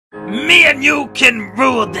Me and you can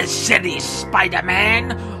rule this city,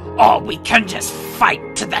 Spider-Man, or we can just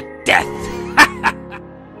fight to the death.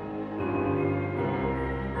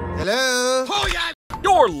 Hello? Oh, yeah!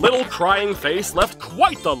 Your little crying face left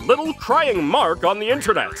quite the little crying mark on the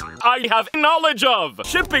internet. I have knowledge of.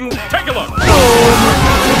 Shipping, take a look.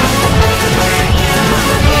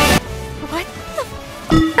 What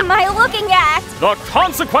the am I looking at? The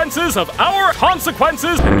consequences of our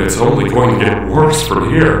consequences. And it's only going to get worse from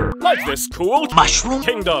here. Like this cool Mushroom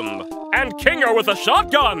kingdom. And Kinger with a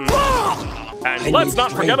shotgun. And let's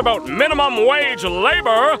not forget about minimum wage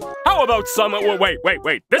labor. How about some...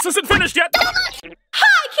 Wait. This isn't finished yet.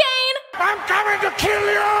 Hi, Caine! I'm coming to kill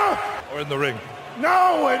you! Or in the ring.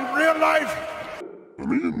 No, in real life. I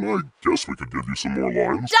mean, I guess we could give you some more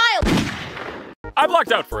lines. Dial! I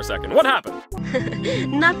blacked out for a second. What happened?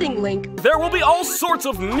 Nothing, Link. There will be all sorts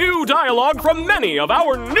of new dialogue from many of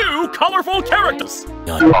our new colorful characters.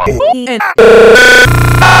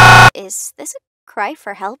 Is this a cry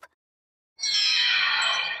for help?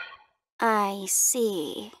 I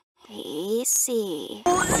see.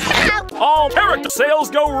 All character sales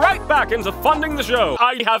go right back into funding the show.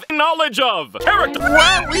 I have knowledge of characters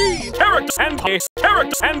and pace,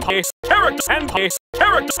 characters and pace, characters and pace,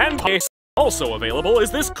 characters and pace. Also available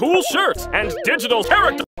is this cool shirt and digital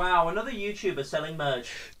character. Wow, another YouTuber selling merch.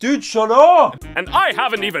 Dude, shut up! And I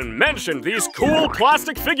haven't even mentioned these cool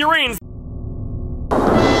plastic figurines.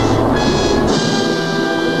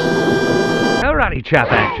 Karate chop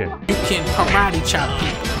action. You can karate chop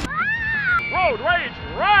people. Road Rage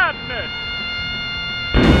Radness!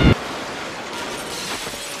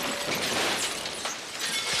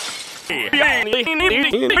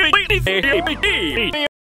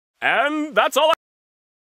 And that's all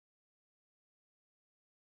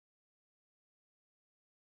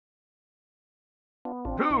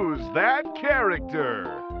Who's that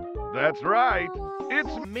character? That's right,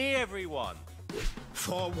 it's Me, everyone.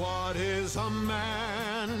 For what is a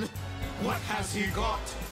man? What has he got?